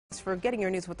for getting your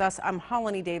news with us. I'm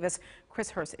Holly Davis. Chris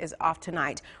Hurst is off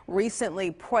tonight.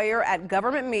 Recently, prayer at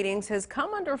government meetings has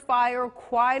come under fire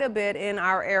quite a bit in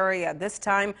our area. This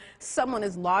time, someone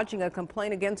is lodging a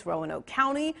complaint against Roanoke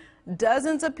County.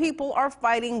 Dozens of people are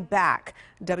fighting back.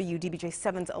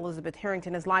 WDBJ7's Elizabeth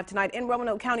Harrington is live tonight in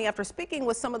Roanoke County after speaking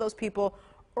with some of those people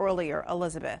earlier.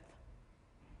 Elizabeth.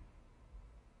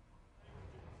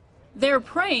 They're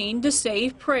praying to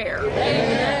save prayer.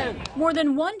 Amen. More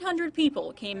than 100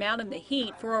 people came out in the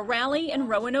heat for a rally in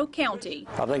Roanoke County.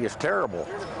 I think it's terrible.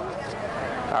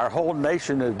 Our whole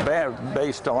nation is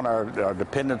based on our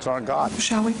dependence on God.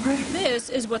 Shall we pray? This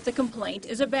is what the complaint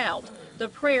is about. The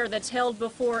prayer that's held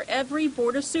before every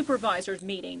Board of Supervisors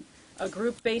meeting. A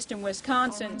group based in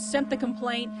Wisconsin sent the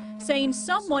complaint saying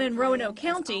someone in Roanoke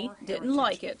County didn't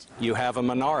like it. You have a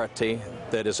minority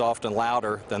that is often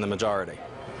louder than the majority.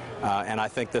 And I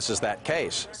think this is that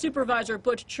case. Supervisor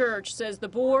Butch Church says the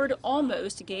board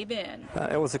almost gave in.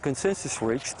 It was a consensus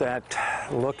reached that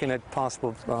looking at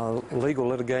possible legal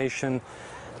litigation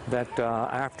that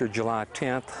after July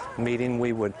 10th meeting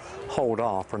we would hold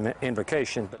off from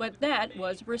invocation. But that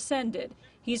was rescinded.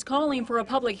 He's calling for a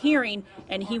public hearing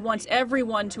and he wants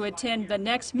everyone to attend the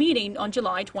next meeting on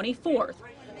July 24th.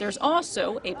 There's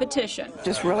also a petition.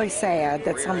 Just really sad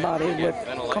that somebody would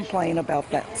complain about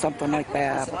that, something like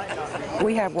that.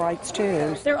 We have rights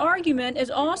too. Their argument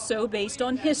is also based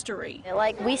on history.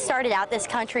 Like, we started out this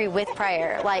country with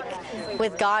prayer, like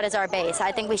with God as our base.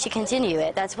 I think we should continue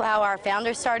it. That's how our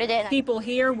founders started it. People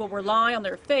here will rely on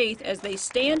their faith as they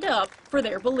stand up for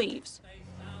their beliefs.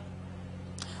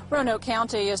 Roanoke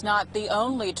County is not the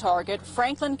only target.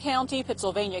 Franklin County,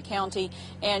 Pittsylvania County,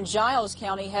 and Giles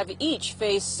County have each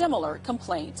faced similar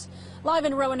complaints. Live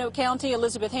in Roanoke County,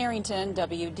 Elizabeth Harrington,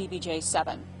 WDBJ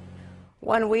 7.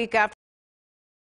 1 week after